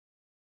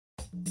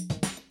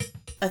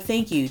A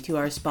thank you to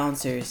our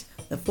sponsors,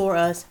 the For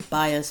Us,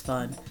 By Us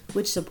Fund,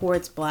 which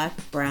supports Black,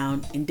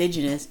 Brown,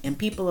 Indigenous, and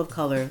people of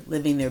color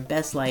living their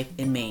best life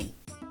in Maine.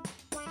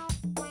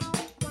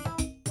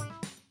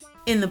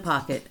 In the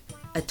Pocket,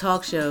 a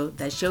talk show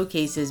that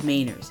showcases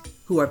Mainers,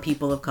 who are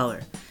people of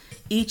color.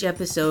 Each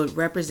episode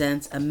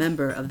represents a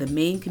member of the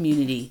Maine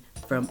community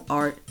from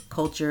art,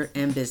 culture,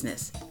 and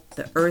business,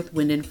 the earth,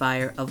 wind, and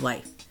fire of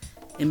life.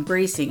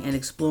 Embracing and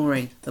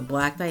exploring the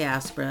Black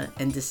diaspora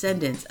and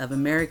descendants of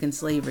American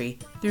slavery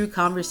through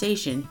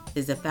conversation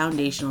is the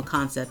foundational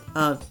concept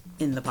of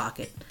In the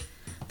Pocket.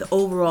 The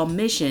overall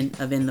mission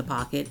of In the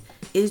Pocket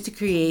is to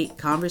create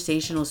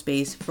conversational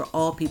space for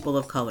all people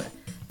of color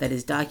that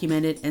is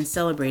documented and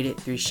celebrated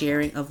through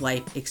sharing of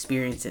life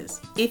experiences.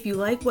 If you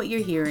like what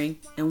you're hearing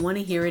and want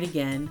to hear it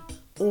again,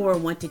 or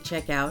want to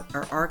check out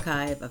our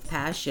archive of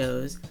past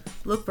shows,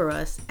 look for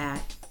us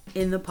at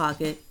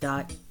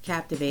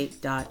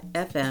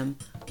inthepocket.captivate.fm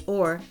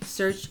or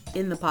search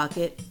In the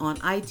Pocket on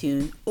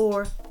iTunes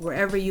or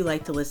wherever you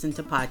like to listen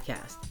to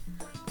podcasts.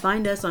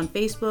 Find us on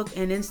Facebook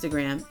and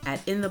Instagram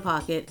at In the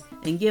Pocket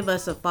and give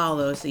us a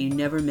follow so you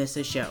never miss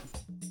a show.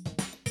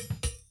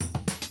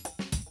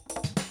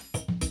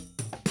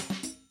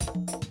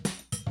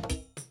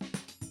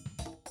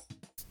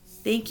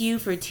 Thank you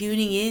for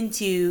tuning in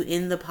to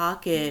In the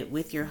Pocket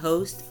with your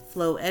host,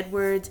 Flo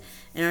Edwards,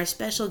 and our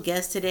special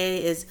guest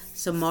today is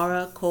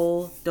Samara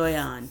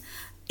Doyon.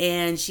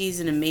 And she's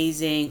an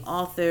amazing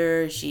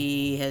author.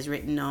 She has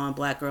written on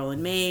Black Girl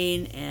in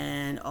Maine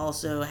and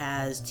also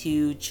has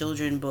 2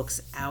 children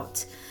books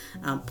out.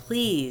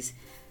 Please,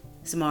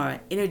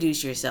 Samara,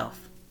 introduce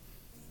yourself.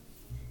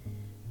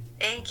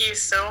 Thank you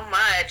so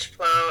much,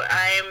 Flo.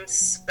 I'm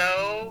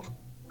so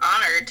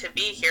honored to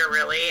be here,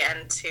 really,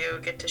 and to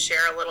get to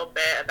share a little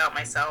bit about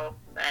myself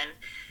and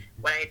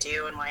what I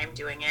do and why I'm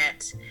doing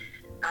it.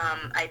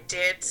 I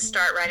did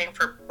start writing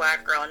for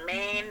Black Girl in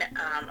Maine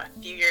a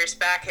few years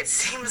back. It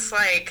seems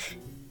like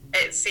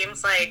a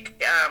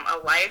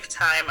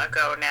lifetime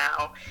ago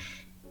now,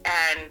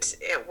 and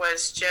it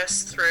was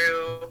just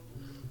through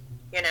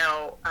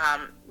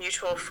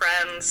mutual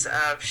friends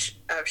of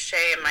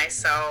Shay and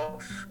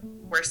myself.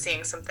 We're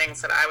seeing some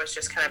things that I was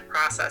just kind of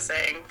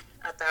processing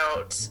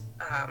about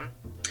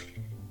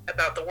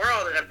the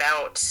world and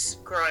about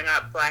growing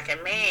up Black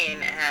in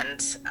Maine,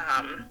 and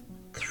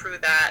through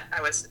that I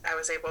was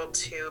able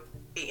to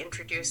be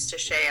introduced to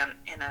Shay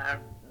in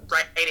a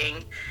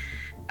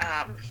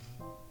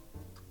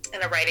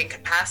writing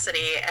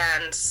capacity,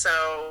 and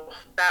so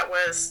that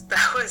was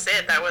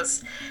it. That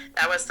was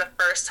the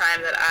first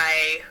time that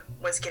I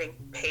was getting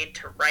paid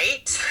to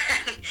write.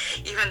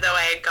 Even though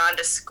I had gone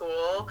to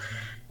school,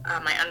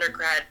 my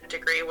undergrad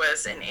degree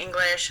was in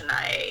English, and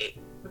I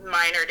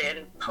minored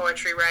in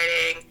poetry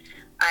writing.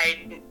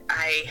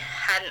 I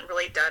hadn't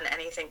really done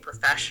anything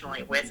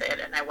professionally with it,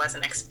 and I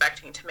wasn't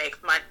expecting to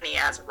make money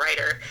as a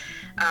writer,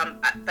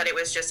 but it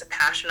was just a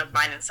passion of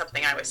mine and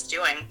something I was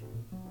doing.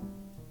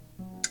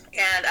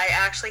 And I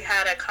actually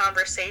had a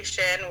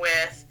conversation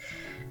with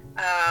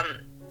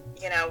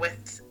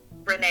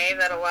Renee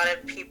that a lot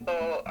of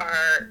people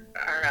are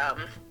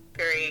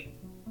very,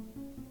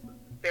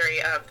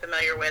 very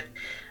familiar with.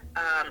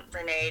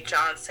 Renee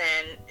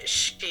Johnson.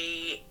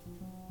 She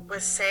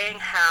was saying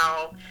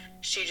how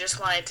she just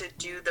wanted to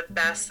do the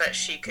best that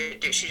she could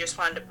do. She just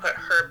wanted to put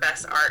her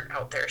best art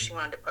out there. She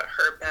wanted to put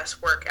her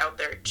best work out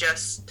there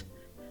just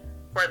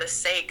for the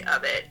sake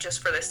of it,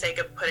 just for the sake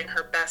of putting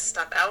her best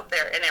stuff out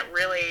there. And it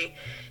really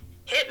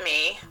hit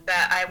me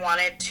that I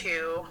wanted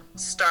to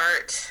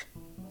start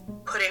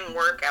putting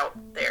work out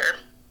there.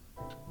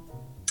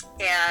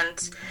 And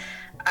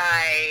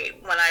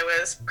when I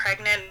was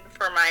pregnant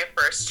for my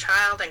first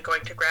child and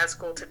going to grad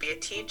school to be a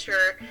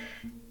teacher,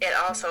 it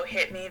also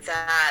hit me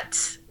that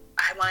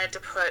I wanted to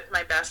put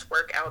my best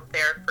work out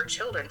there for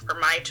children, for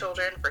my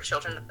children, for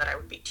children that I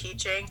would be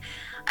teaching.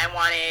 I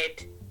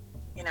wanted,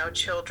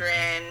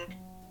 children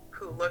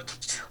who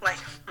looked like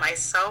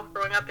myself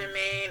growing up in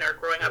Maine or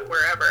growing up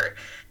wherever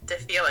to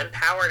feel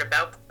empowered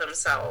about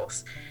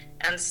themselves.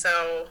 And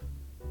so,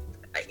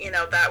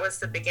 that was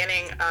the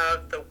beginning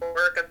of the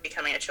work of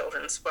becoming a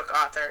children's book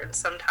author. And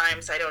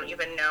sometimes I don't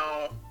even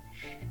know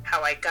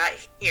how I got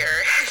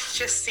here. It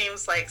just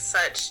seems like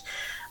such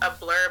a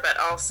blur, but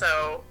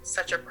also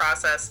such a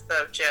process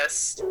of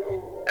just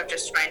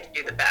trying to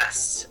do the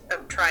best,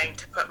 of trying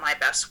to put my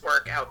best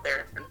work out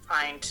there and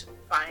find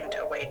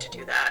a way to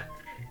do that.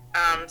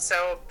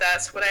 So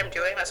that's what I'm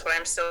doing. That's what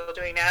I'm still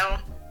doing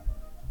now.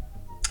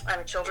 I'm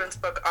a children's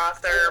book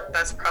author.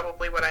 That's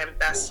probably what I'm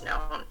best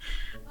known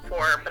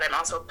for, but I'm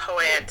also a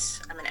poet.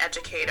 I'm an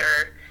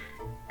educator,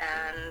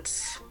 and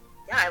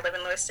I live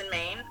in Lewiston,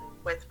 Maine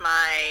with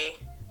my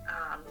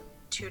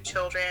 2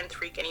 children,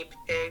 3 guinea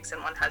pigs,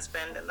 and 1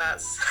 husband, and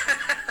that's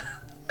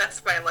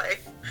that's my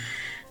life.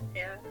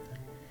 Yeah.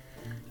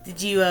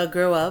 Did you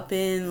grow up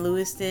in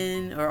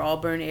Lewiston or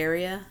Auburn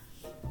area?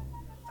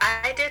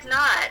 I did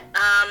not.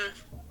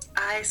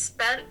 I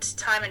spent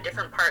time in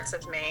different parts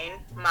of Maine.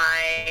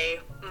 My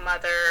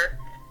mother,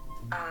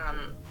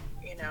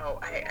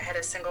 I had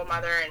a single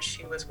mother, and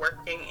she was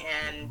working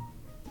in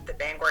the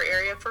Bangor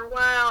area for a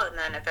while, and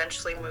then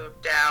eventually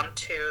moved down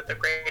to the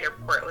greater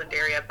Portland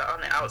area, but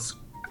on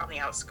the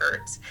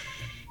outskirts.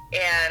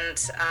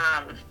 And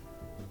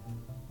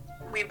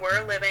we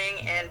were living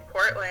in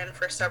Portland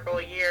for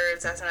several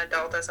years as an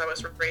adult, as I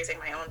was raising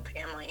my own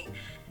family.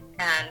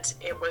 And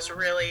it was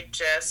really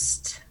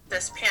just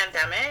this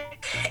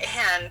pandemic.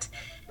 And,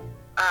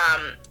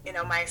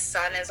 my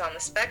son is on the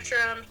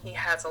spectrum. He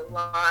has a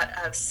lot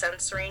of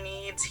sensory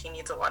needs. He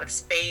needs a lot of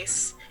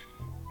space.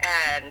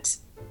 And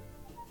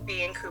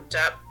being cooped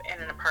up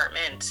in an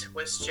apartment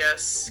was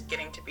just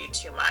getting to be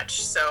too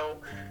much.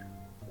 So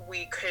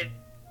we could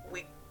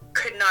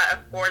not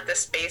afford the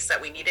space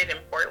that we needed in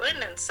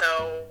Portland, and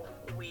so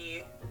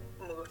we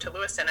moved to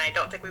Lewiston. I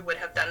don't think we would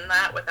have done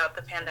that without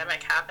the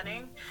pandemic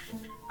happening,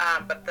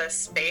 but the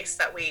space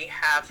that we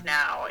have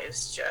now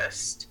is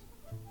just,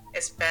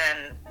 it's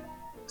been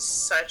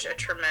such a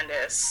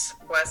tremendous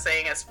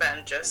blessing. It's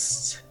been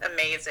just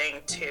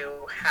amazing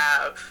to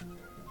have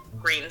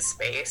green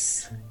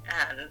space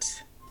and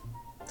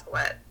to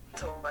let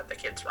the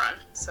kids run.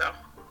 So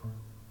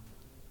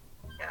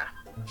yeah.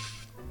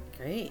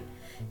 Great.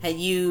 Had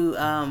you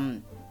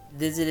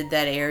visited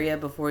that area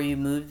before you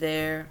moved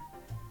there?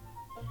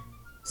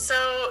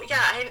 So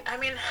yeah, I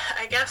mean,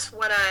 I guess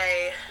what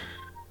I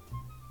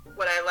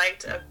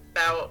liked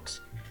about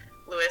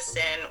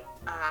Lewiston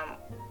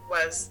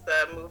was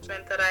the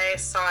movement that I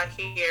saw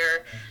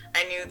here.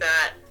 I knew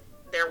that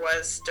there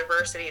was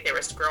diversity, there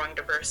was growing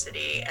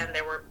diversity, and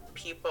there were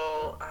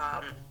people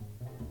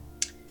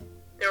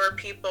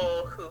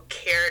who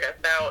cared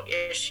about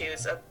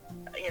issues of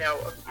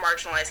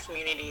marginalized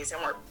communities,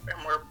 and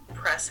were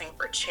pressing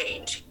for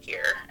change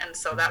here. And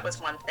so that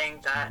was one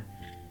thing that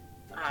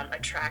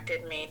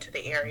attracted me to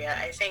the area.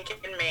 I think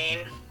in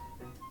Maine,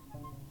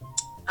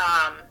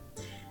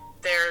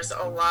 there's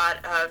a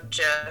lot of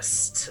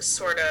just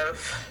sort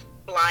of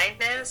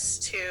blindness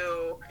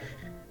to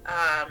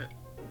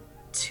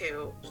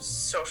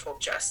social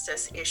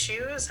justice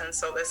issues, and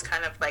so this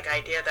kind of like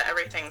idea that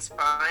everything's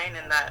fine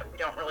and that we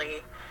don't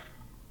really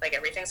like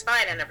everything's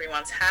fine and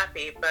everyone's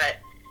happy, but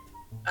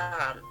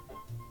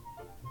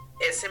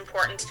it's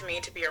important to me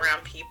to be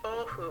around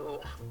people who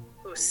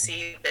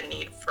see the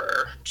need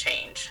for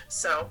change.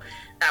 So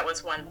that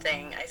was one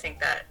thing I think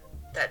that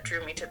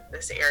drew me to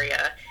this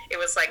area. It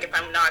was like, if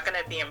I'm not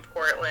going to be in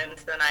Portland,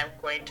 then I'm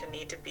going to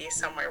need to be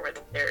somewhere where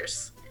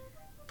there's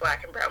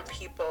Black and brown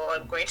people.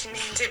 I'm going to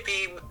need to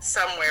be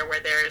somewhere where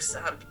there's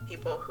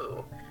people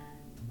who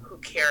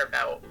care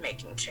about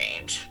making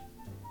change.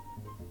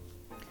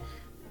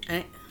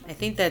 I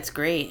think that's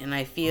great, and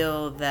I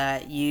feel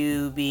that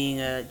you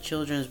being a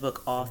children's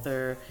book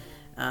author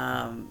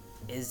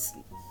is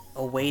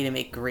a way to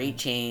make great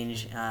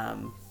change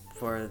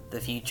for the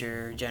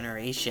future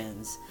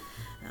generations.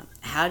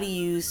 How do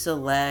you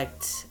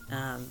select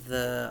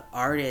the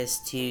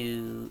artists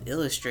to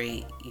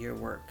illustrate your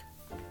work?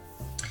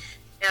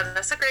 Yeah,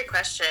 that's a great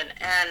question,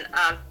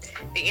 and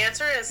the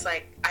answer is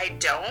like, I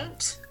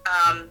don't.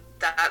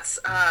 That's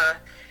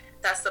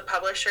the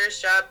publisher's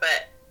job,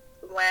 but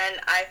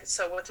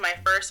with my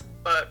first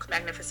book,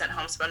 Magnificent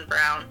Homespun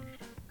Brown,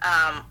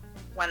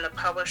 when the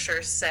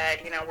publisher said,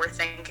 we're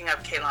thinking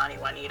of Kehlani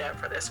Juanita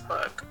for this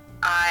book,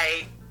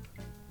 I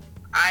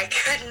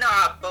could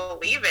not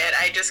believe it.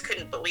 I just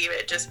couldn't believe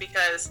it, just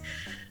because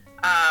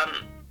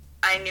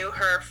I knew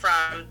her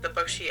from the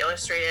book she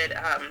illustrated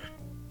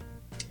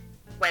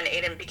when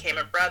Aiden became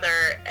a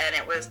brother, and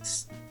it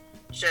was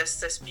just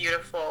this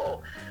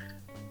beautiful,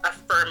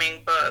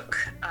 affirming book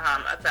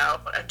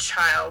about a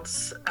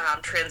child's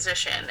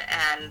transition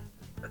and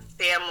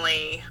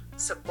family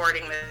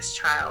supporting this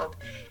child.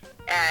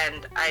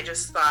 And I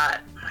just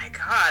thought, my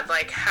God,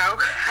 like how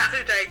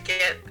did I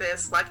get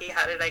this lucky?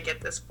 How did I get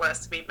this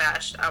blessed to be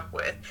matched up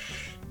with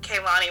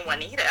Kehlani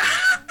Juanita?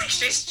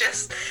 She's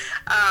just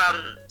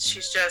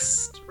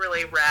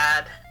really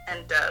rad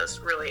and does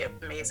really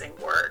amazing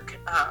work.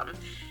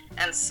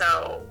 And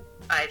so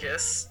I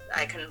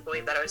couldn't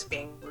believe that I was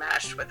being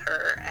matched with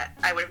her.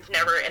 I would have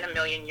never in a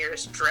million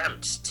years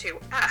dreamt to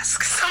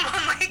ask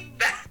someone like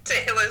that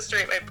to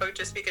illustrate my book,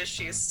 just because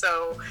she's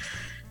so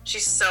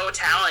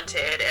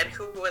talented. And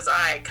who was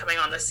I coming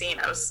on the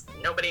scene?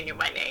 Nobody knew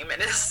my name,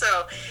 and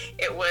so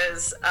it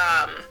was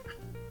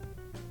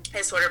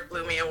it sort of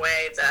blew me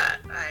away that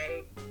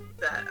I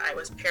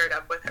was paired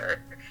up with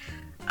her.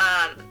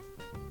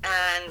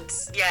 And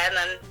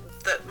then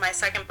my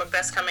second book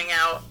that's coming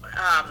out,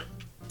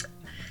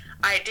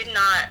 I did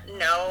not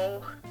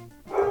know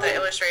the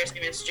illustrator's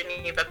name is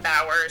Geneva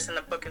Bowers, and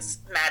the book is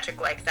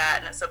Magic Like That,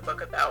 and it's a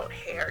book about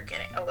hair,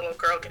 a little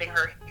girl getting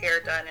her hair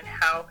done, and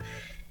how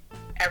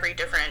every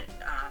different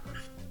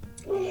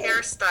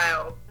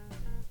hairstyle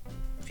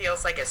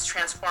feels like it's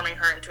transforming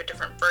her into a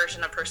different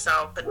version of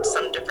herself, but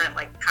some different,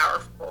 like,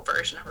 powerful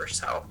version of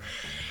herself.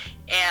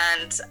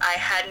 And I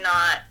had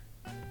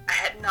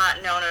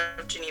not known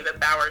of Geneva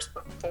Bowers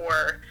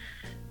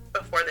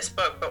before this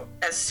book, but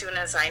as soon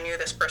as I knew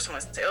this person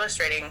was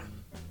illustrating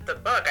the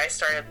book, I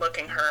started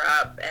looking her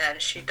up, and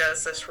she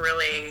does this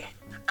really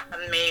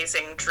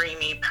amazing,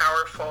 dreamy,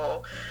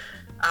 powerful,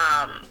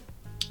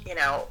 you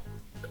know,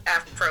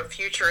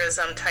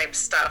 Afrofuturism type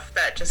stuff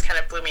that just kind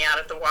of blew me out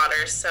of the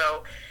water.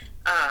 So,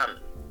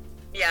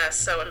 yeah,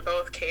 so in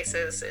both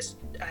cases,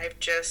 I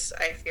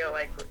feel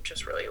like we're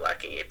just really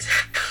lucky to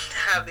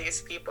have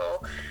these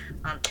people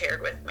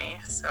paired with me.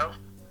 So,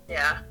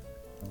 yeah.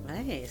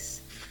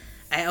 Nice.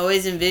 I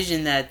always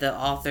envisioned that the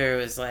author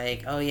was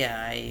like, oh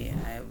yeah,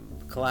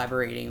 I'm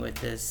collaborating with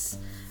this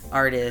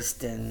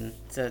artist, and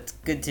so it's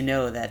good to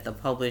know that the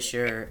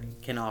publisher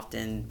can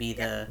often be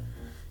the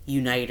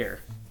uniter.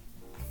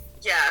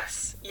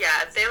 Yes,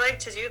 yeah, they like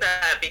to do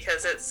that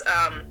because it's,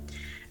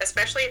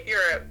 especially if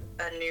you're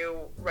a new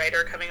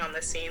writer coming on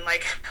the scene,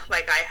 like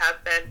I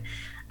have been.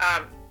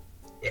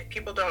 If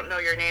people don't know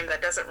your name,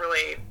 that doesn't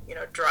really,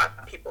 draw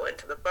people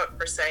into the book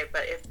per se.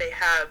 But if they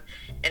have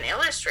an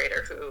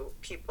illustrator who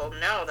people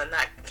know, then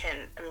that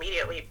can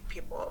immediately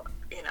people,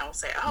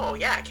 say, oh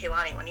yeah,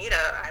 Kehlani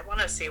Juanita, I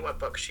want to see what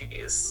book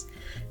she's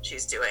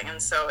doing,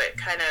 and so it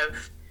kind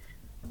of,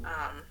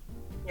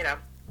 you know,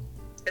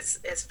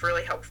 it's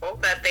really helpful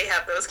that they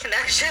have those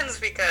connections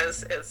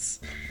because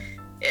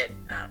it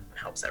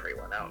helps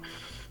everyone out.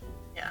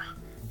 Yeah.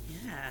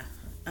 Yeah.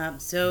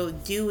 So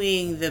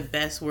doing the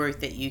best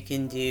work that you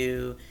can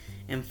do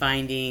and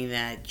finding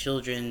that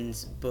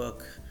children's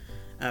book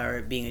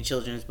or being a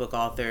children's book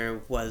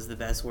author was the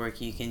best work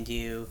you can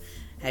do.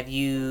 Have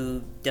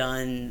you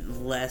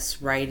done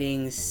less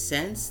writing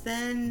since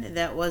then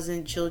that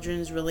wasn't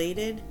children's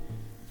related?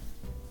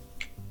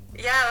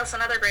 Yeah, that's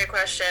another great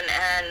question.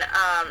 And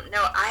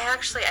no, I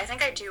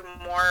think I do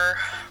more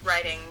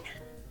writing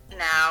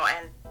now,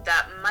 and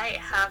that might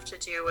have to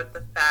do with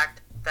the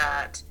fact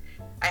that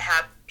I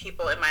have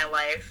people in my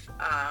life.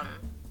 I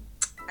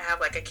have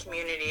like a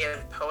community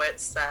of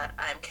poets that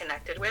I'm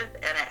connected with,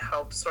 and it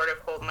helps sort of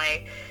hold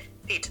my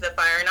feet to the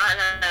fire.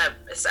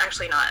 It's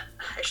actually not,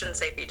 I shouldn't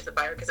say feet to the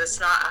fire because it's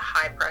not a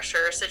high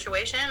pressure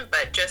situation,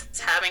 but just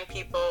having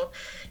people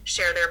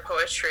share their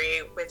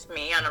poetry with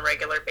me on a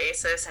regular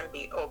basis and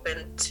be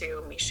open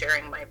to me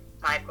sharing my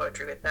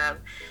poetry with them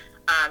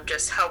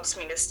just helps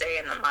me to stay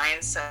in the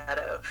mindset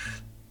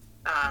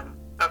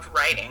of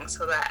writing,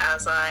 so that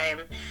as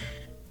I'm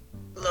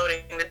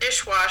loading the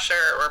dishwasher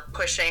or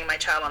pushing my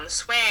child on the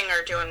swing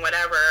or doing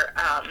whatever,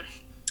 I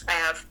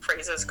have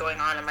phrases going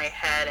on in my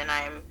head, and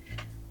I'm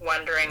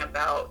wondering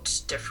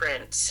about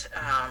different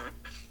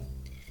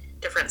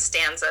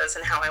stanzas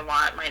and how I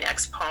want my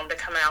next poem to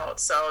come out.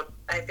 So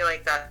I feel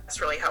like that's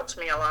really helped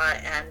me a lot.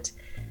 And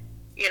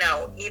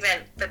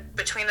even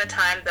between the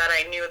time that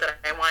I knew that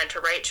I wanted to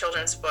write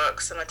children's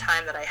books and the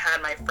time that I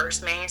had my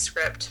first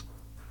manuscript,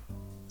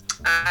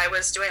 I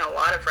was doing a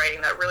lot of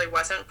writing that really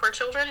wasn't for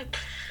children.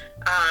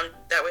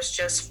 That was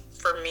just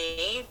for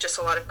me, just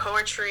a lot of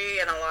poetry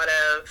and a lot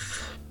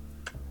of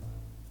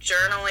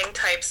journaling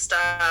type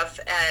stuff.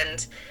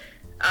 And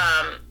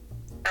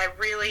I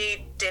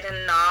really did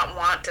not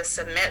want to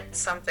submit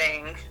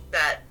something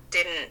that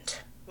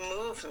didn't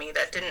move me,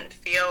 that didn't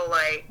feel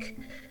like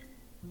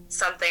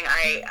something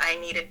I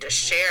needed to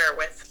share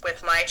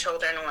with my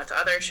children and with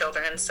other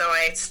children. And so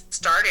I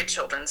started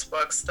children's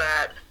books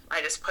that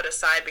I just put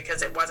aside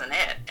because it wasn't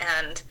it.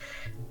 And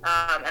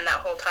that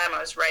whole time I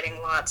was writing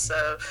lots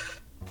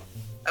of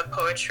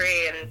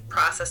poetry and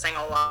processing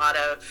a lot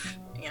of,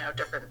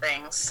 different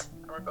things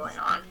that were going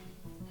on.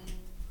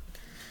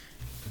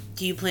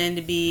 Do you plan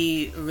to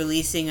be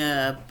releasing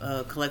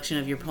a collection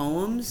of your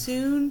poems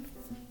soon?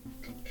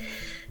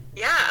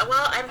 Yeah,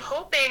 well, I'm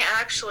hoping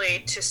actually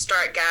to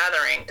start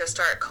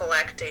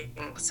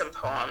collecting some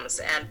poems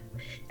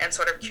and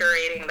sort of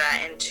curating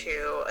that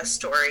into a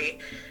story,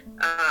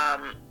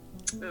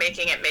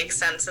 making it make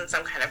sense in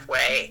some kind of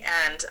way.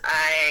 And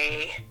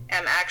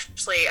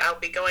I'll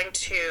be going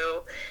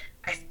to,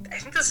 I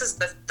think this is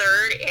the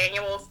third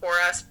annual For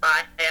Us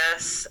By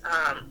Us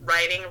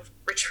writing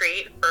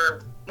retreat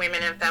for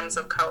women and femmes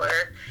of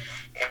color.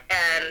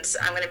 And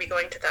I'm going to be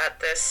going to that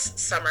this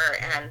summer,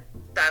 and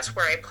that's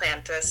where I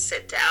plan to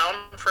sit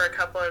down for a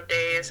couple of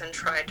days and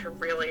try to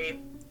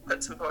really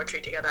put some poetry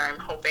together. I'm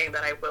hoping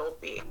that I will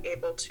be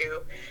able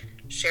to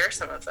share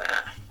some of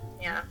that.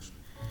 Yeah.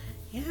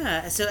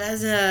 Yeah. So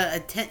as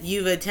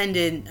you've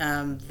attended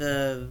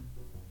the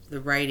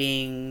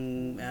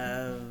writing.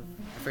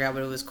 I forgot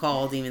what it was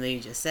called, even though you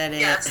just said it.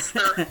 Yes.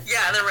 The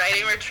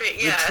writing retreat.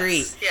 Yes.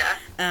 Retreat.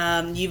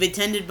 Yeah. You've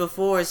attended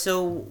before.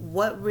 So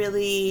what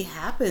really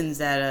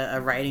happens at a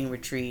writing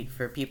retreat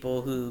for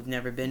people who've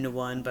never been to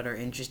one but are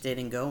interested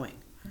in going?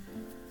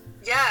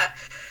 Yeah.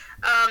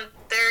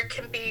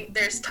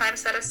 There's time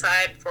set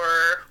aside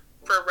for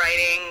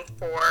writing,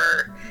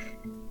 for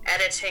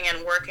editing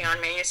and working on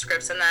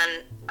manuscripts, and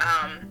then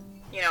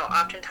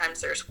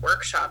oftentimes there's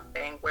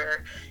workshopping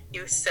where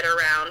you sit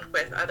around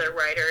with other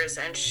writers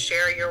and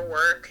share your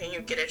work, and you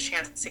get a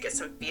chance to get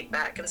some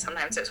feedback. And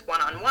sometimes it's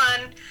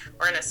one-on-one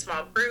or in a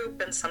small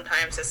group, and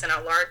sometimes it's in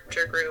a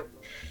larger group.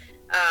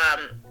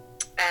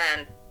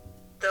 And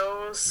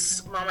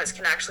those moments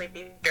can actually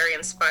be very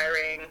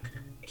inspiring,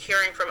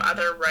 hearing from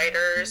other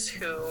writers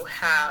who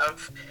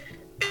have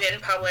been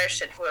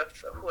published and who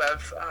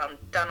have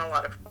done a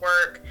lot of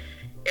work.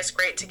 It's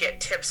great to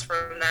get tips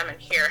from them and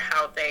hear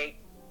how they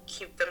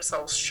keep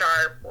themselves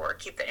sharp or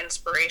keep the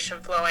inspiration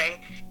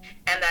flowing,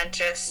 and then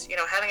just, you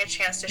know, having a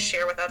chance to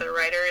share with other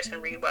writers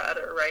and read what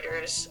other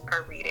writers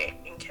are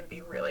reading can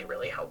be really,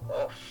 really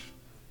helpful.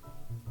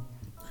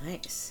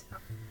 Nice.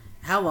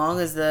 How long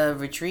is the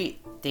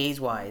retreat,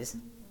 days-wise?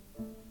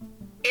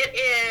 It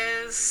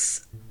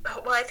is,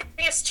 well, I think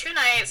it's 2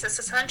 nights. It's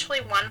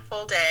essentially 1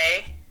 full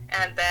day,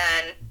 and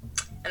then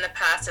in the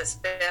past it's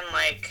been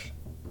like,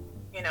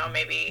 you know,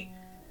 maybe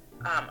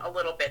a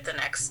little bit the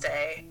next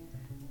day.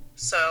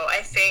 So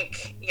I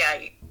think, yeah,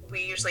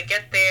 we usually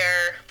get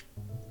there,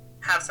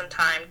 have some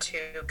time to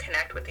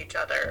connect with each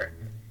other,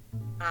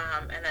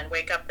 and then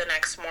wake up the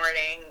next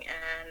morning,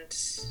 and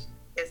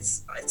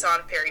it's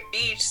on Perry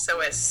Beach, so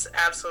it's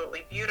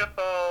absolutely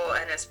beautiful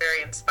and it's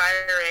very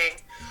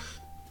inspiring.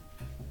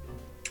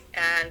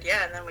 And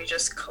yeah, and then we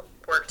just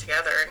work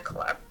together and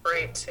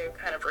collaborate to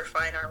kind of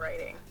refine our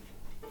writing.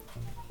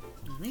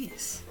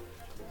 Nice.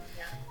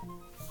 Yeah.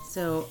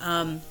 So,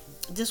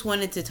 just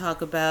wanted to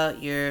talk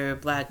about your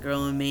Black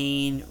Girl in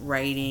Maine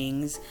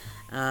writings.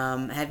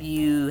 Have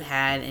you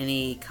had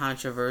any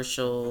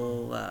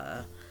controversial,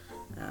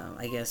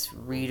 I guess,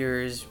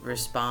 readers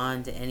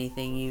respond to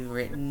anything you've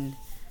written?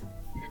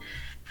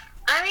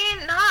 I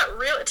mean, not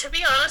really. To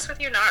be honest with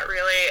you, not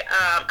really.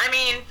 I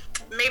mean,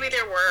 maybe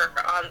there were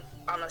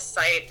on the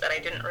site that I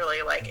didn't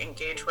really like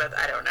engage with.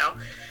 I don't know.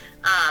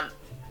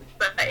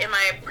 But in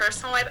my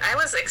personal life, I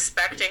was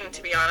expecting,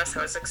 to be honest,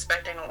 I was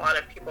expecting a lot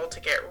of people to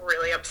get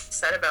really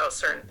upset about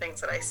certain things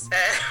that I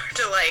said,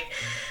 or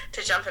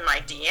to jump in my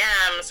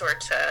DMs, or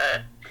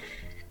to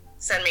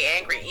send me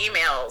angry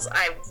emails.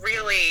 I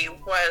really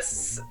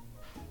was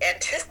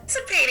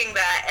anticipating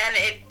that, and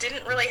it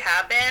didn't really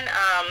happen.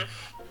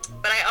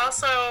 But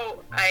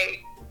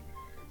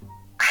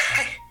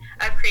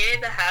I've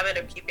created the habit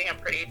of keeping a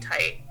pretty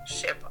tight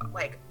ship,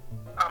 like,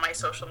 on my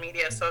social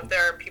media. So if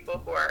there are people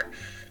who are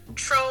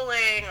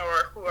trolling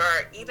or who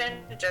are even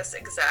just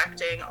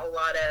exacting a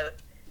lot of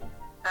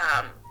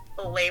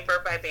labor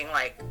by being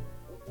like,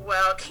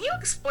 well, can you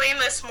explain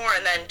this more,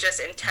 and then just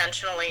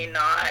intentionally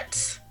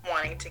not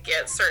wanting to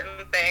get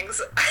certain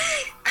things,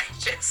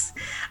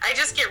 I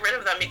just get rid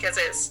of them because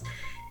it's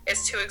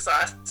too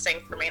exhausting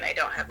for me and I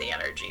don't have the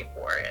energy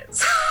for it.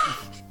 So.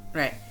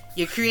 Right.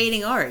 You're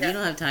creating art. Yeah. You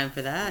don't have time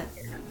for that.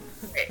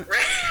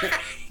 Right.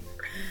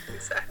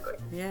 Exactly.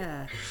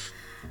 Yeah.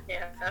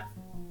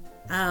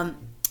 Yeah.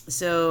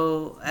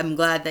 So I'm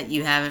glad that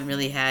you haven't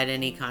really had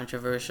any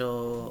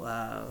controversial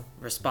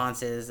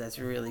responses. That's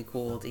really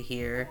cool to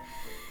hear.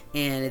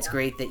 And it's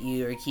great that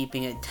you are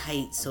keeping a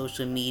tight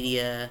social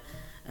media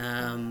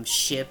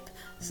ship.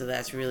 So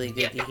that's really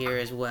good to hear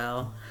as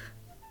well.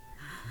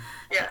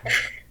 Yeah.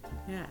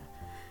 Yeah.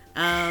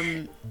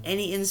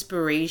 Any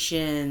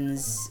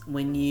inspirations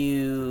when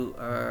you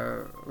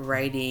are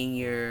writing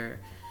your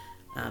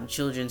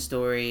children's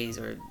stories,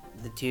 or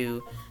the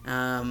two,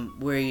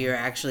 where you're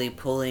actually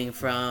pulling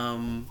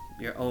from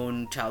your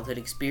own childhood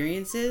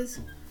experiences?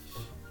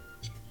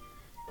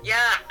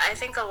 Yeah, I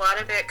think a lot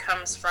of it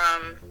comes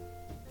from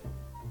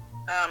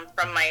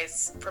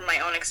my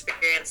own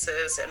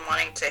experiences and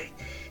wanting to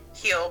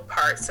heal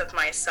parts of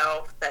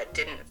myself that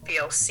didn't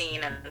feel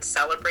seen and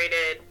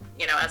celebrated,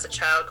 you know, as a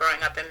child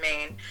growing up in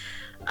Maine.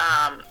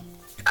 I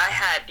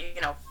had,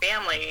 you know,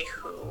 family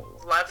who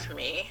loved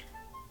me,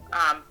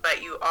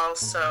 but you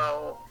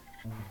also,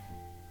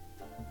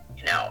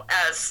 you know,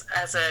 as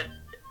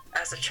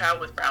a child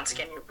with brown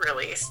skin, you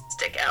really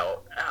stick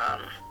out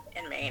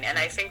in Maine. And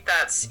I think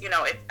that's, you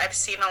know, I've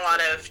seen a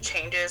lot of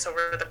changes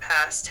over the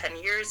past 10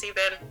 years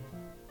even,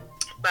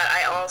 but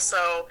I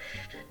also,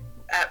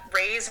 at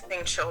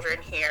raising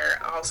children here,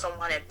 also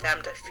wanted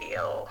them to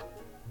feel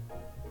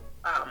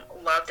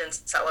loved and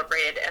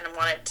celebrated, and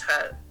wanted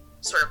to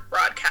sort of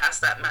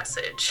broadcast that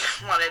message.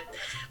 wanted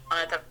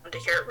them to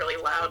hear it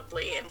really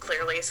loudly and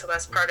clearly. So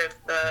that's part of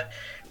the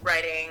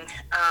writing.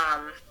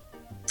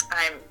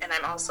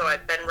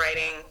 I've been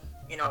writing,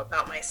 you know,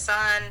 about my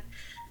son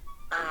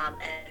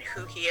and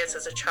who he is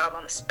as a child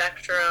on the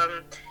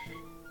spectrum.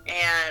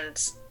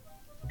 And,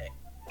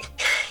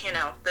 you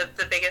know,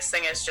 the biggest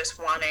thing is just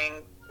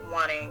wanting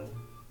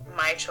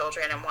my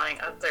children and wanting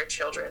other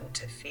children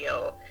to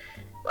feel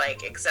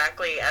like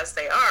exactly as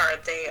they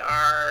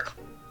are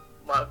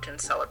loved and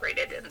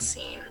celebrated and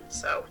seen.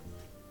 So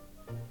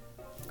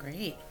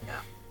great.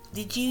 Yeah.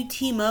 Did you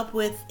team up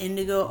with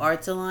Indigo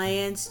Arts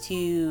Alliance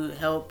to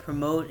help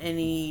promote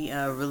any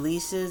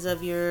releases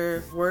of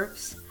your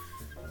works?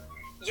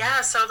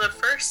 Yeah, so the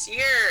first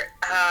year,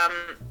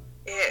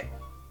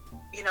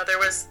 there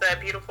was the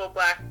beautiful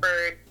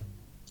Blackbird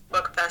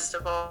Book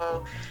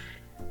Festival.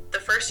 The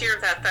first year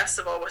of that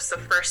festival was the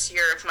first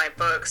year of my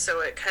book,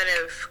 so it kind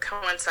of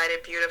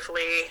coincided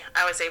beautifully.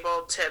 I was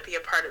able to be a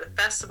part of the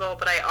festival,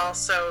 but I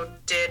also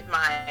did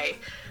my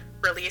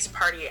release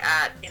party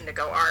at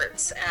Indigo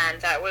Arts, and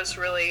that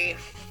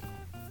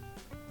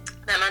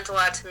meant a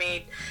lot to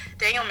me.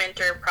 Daniel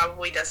Minter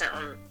probably doesn't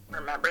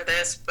remember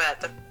this, but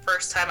the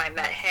first time I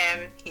met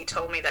him, he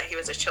told me that he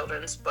was a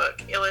children's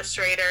book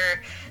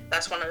illustrator.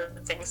 That's one of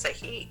the things that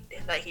he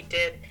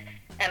did.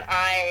 And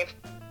I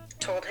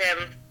told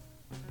him,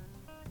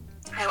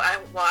 I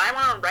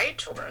want to write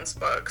children's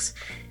books.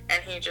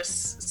 And he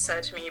just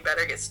said to me, you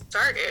better get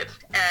started.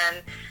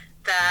 And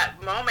that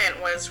moment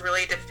was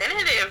really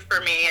definitive for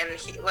me. And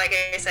he, like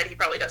I said, he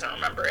probably doesn't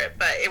remember it,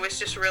 but it was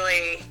just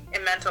really,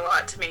 it meant a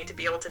lot to me to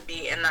be able to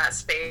be in that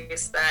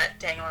space that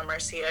Daniel and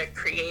Marcia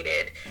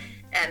created,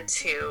 and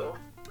to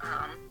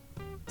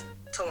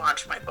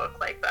launch my book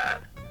like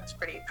that. It's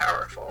pretty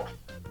powerful.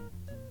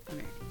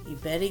 You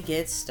better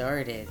get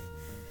started.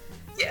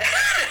 Yeah.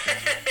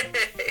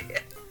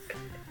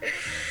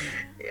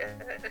 Yeah.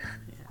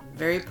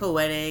 Very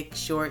poetic,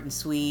 short and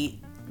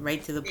sweet,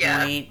 right to the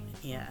point.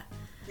 Yeah.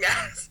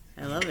 Yes.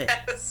 I love it.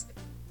 Yes.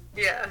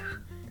 Yeah.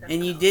 Definitely.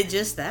 And you did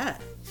just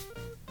that.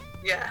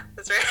 Yeah,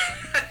 that's right.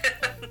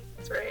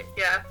 That's right.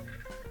 Yeah.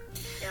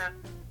 Yeah.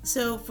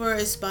 So for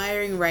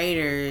aspiring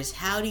writers,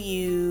 how do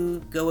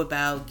you go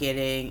about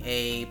getting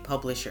a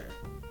publisher?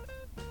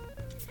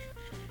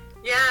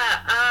 Yeah,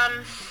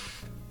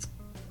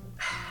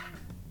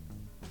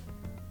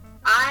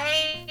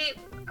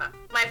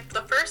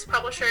 the first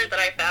publisher that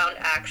I found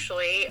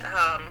actually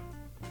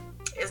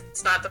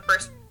is not the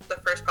first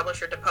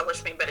publisher to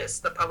publish me, but it's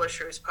the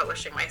publisher who's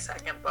publishing my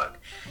second book.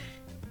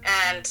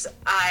 And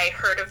I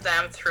heard of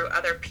them through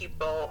other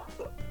people,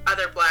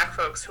 other Black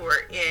folks who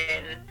are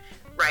in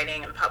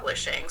writing and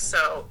publishing.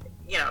 So,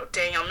 you know,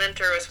 Daniel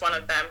Minter was one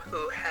of them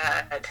who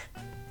had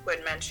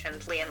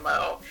mentioned Lee and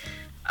Lowe,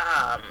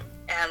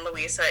 and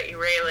Louisa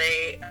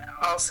Irele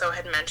also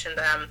had mentioned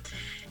them.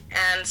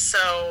 And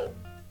so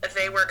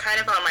they were kind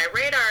of on my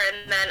radar.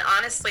 And then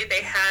honestly,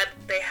 they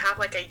have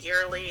like a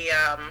yearly,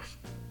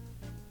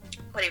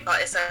 what do you call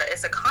it?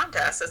 It's a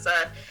contest. It's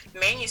a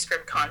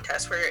manuscript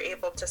contest where you're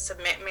able to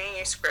submit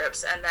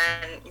manuscripts and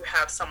then you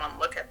have someone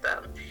look at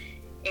them.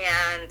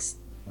 And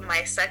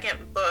my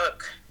second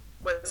book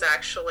was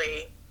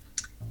actually,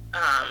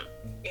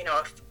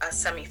 a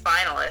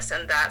semi-finalist,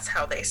 and that's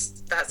how they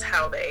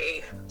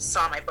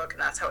saw my book,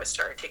 and that's how it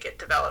started to get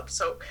developed.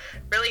 So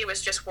really, it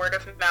was just word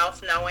of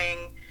mouth,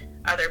 knowing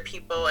other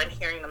people and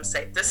hearing them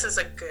say, "This is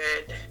a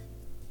good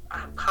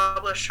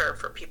publisher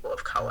for people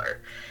of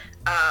color."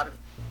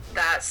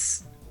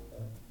 That's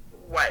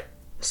what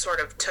sort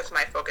of took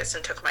my focus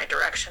and took my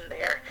direction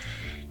there.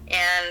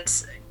 And,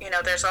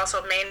 there's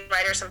also Maine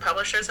Writers and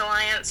Publishers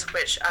Alliance,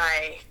 which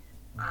I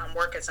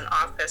work as an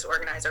office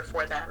organizer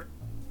for them.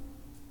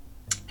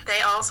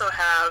 They also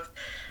have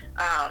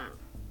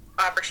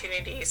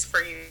opportunities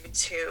for you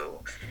to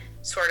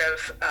sort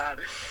of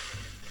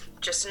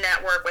just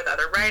network with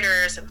other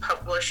writers and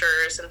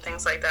publishers and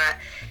things like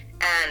that.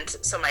 And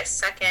so my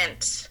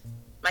second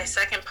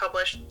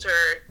publisher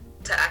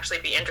to actually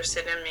be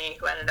interested in me,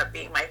 who ended up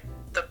being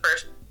the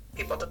first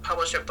people to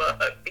publish a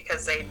book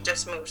because they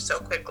just moved so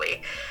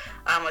quickly,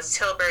 was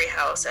Tilbury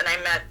House. And I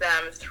met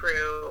them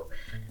through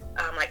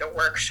like a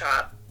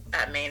workshop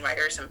at Maine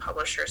Writers and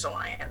Publishers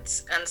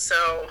Alliance. And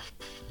so,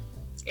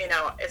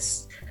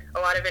 it's a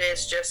lot of it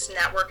is just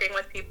networking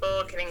with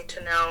people, getting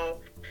to know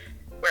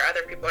where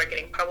other people are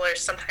getting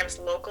published. Sometimes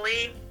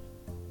locally,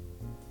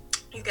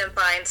 you can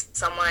find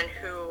someone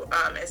who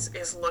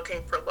is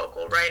looking for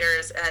local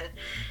writers. And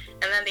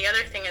then the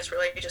other thing is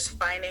really just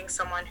finding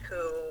someone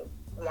who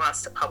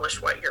wants to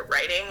publish what you're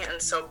writing. And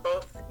so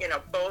both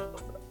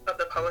of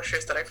the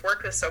publishers that I've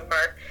worked with so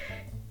far,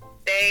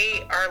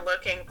 they are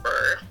looking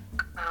for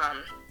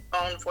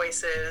own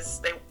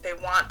voices. They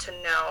want to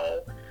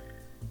know,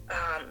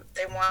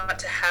 they want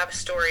to have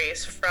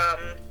stories from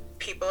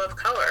people of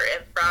color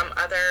and from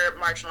other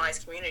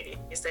marginalized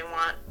communities. They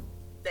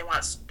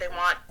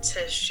want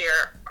to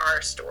share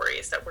our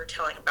stories that we're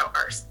telling about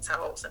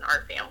ourselves and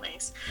our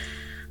families.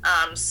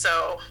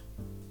 So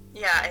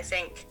yeah, I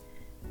think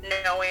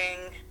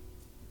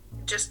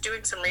just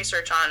doing some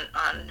research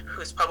on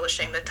who's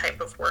publishing the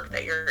type of work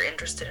that you're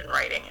interested in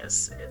writing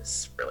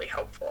is really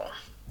helpful.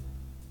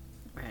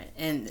 Right.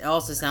 And it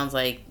also sounds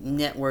like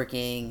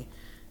networking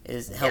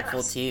is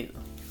helpful too.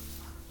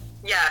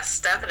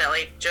 Yes,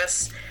 definitely.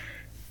 Just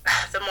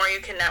the more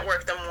you can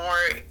network, the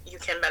more you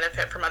can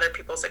benefit from other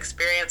people's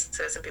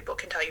experiences, and people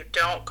can tell you,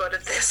 don't go to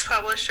this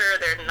publisher,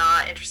 they're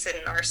not interested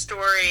in our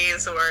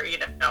stories, or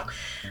it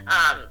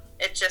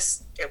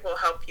will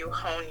help you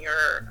hone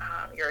your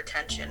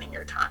attention and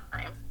your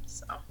time.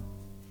 So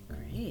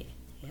great.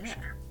 Yeah.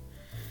 Sure.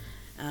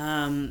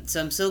 So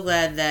I'm so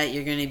glad that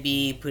you're going to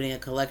be putting a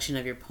collection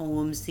of your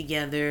poems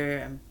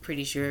together. I'm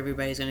pretty sure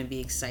everybody's going to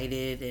be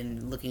excited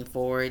and looking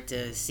forward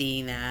to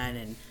seeing that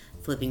and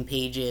flipping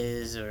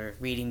pages or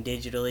reading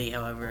digitally,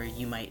 however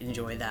you might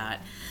enjoy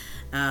that.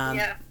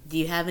 Do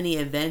you have any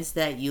events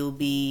that you'll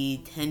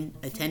be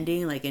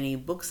attending, like any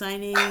book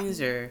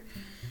signings or?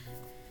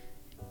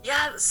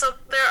 Yeah, so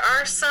there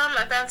are some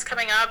events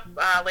coming up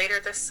later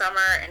this summer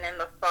and in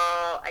the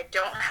fall. I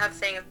don't have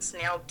things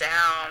nailed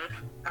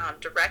down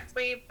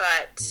directly,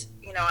 but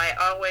I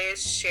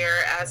always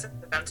share as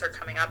events are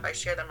coming up. I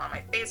share them on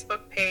my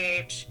Facebook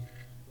page,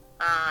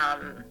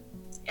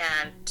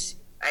 and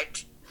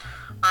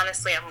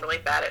honestly, I'm really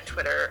bad at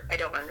Twitter. I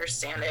don't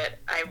understand it.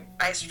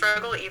 I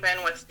struggle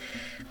even with,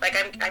 like,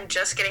 I'm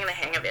just getting the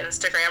hang of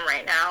Instagram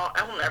right now.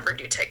 I will never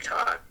do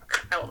TikTok.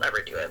 I will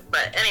never do it.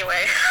 But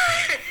anyway,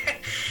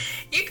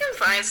 you can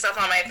find stuff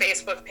on my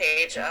Facebook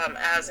page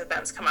as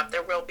events come up.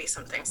 There will be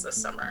some things this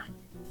summer.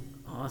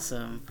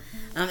 Awesome.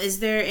 Is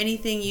there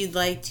anything you'd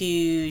like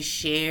to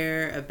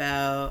share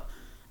about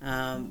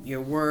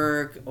your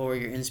work or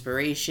your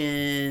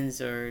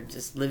inspirations or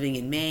just living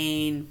in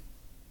Maine?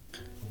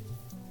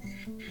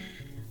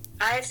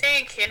 I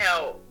think,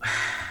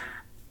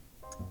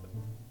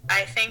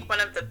 I think one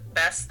of the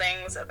best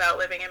things about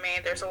living in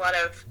Maine, there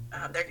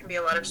can be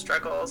a lot of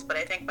struggles, but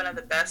I think one of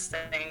the best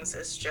things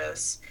is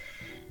just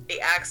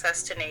the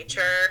access to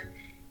nature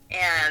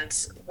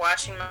and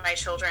watching my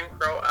children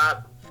grow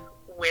up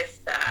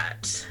with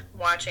that,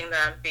 watching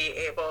them be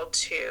able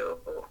to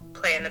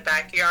play in the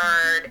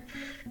backyard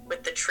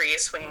with the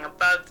trees swinging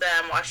above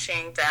them,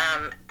 watching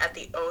them at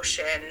the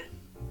ocean,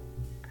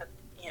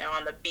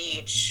 on the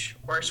beach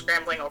or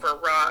scrambling over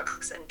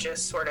rocks and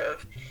just sort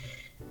of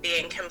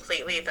being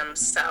completely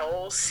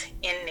themselves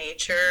in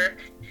nature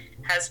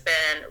has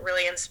been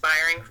really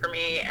inspiring for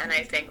me, and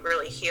I think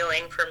really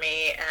healing for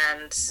me.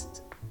 And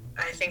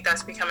I think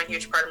that's become a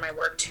huge part of my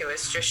work too,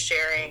 is just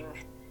sharing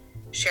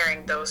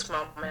those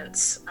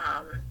moments,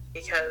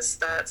 because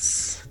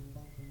that's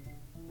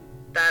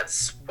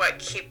what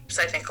keeps,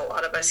 I think, a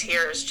lot of us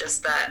here, is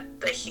just that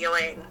the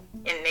healing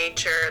in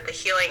nature, the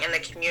healing in the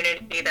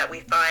community that we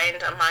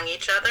find among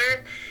each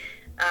other,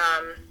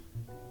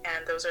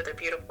 and those are the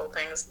beautiful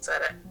things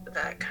that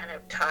kind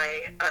of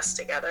tie us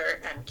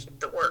together and keep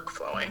the work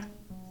flowing.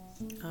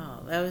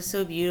 Oh, that was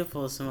so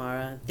beautiful,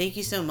 Samara. Thank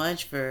you so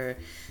much for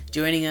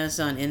joining us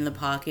on In the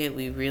Pocket.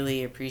 We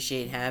really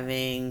appreciate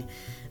having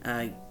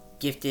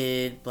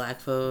gifted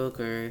Black folk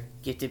or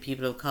gifted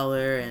people of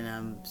color, and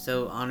I'm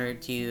so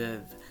honored to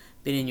have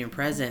been in your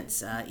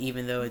presence,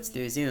 even though it's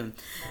through Zoom.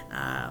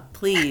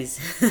 Please,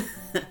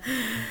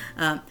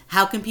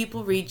 how can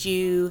people reach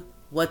you?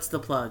 What's the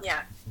plug?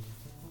 Yeah.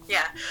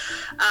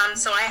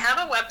 So I have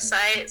a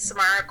website,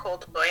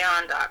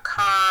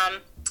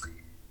 samaracoldoyon.com,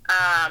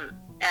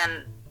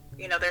 and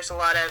there's a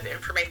lot of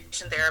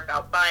information there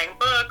about buying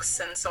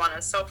books and so on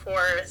and so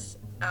forth.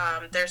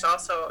 There's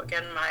also,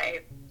 again,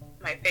 my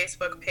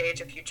Facebook page.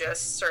 If you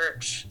just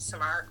search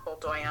Samara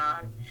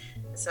Doyon,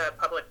 it's a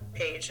public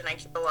page, and I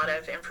keep a lot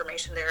of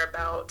information there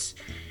about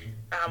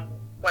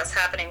what's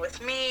happening with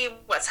me,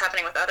 what's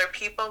happening with other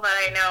people that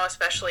I know,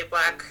 especially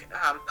Black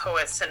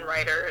poets and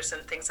writers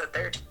and things that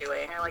they're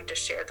doing. I like to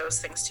share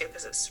those things too,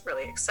 because it's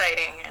really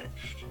exciting and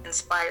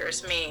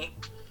inspires me.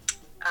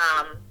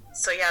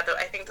 So yeah,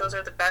 I think those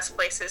are the best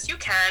places. You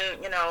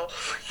can, you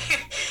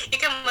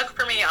can look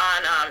for me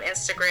on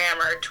Instagram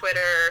or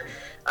Twitter,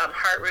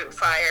 Heart Root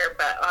Fire,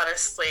 but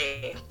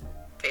honestly,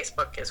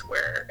 Facebook is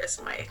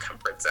my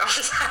comfort zone.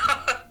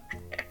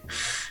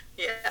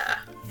 Yeah.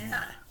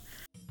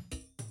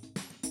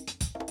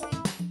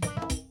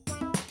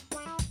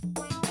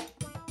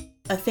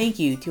 A thank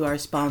you to our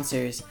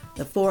sponsors,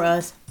 the For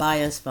Us,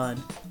 By Us Fund,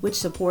 which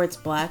supports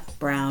Black,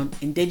 Brown,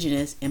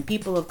 Indigenous, and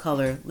people of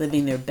color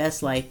living their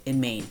best life in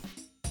Maine.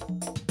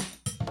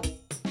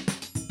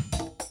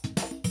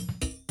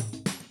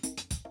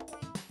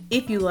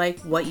 If you like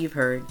what you've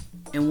heard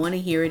and want to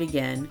hear it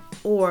again,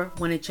 or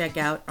want to check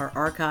out our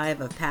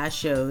archive of past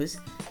shows,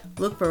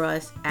 look for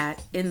us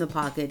at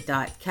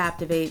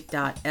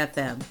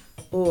inthepocket.captivate.fm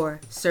or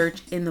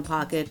search In the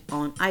Pocket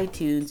on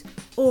iTunes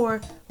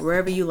or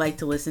wherever you like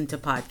to listen to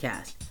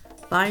podcasts.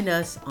 Find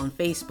us on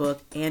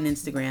Facebook and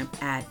Instagram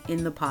at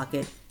In the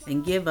Pocket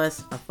and give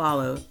us a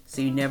follow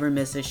so you never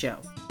miss a show.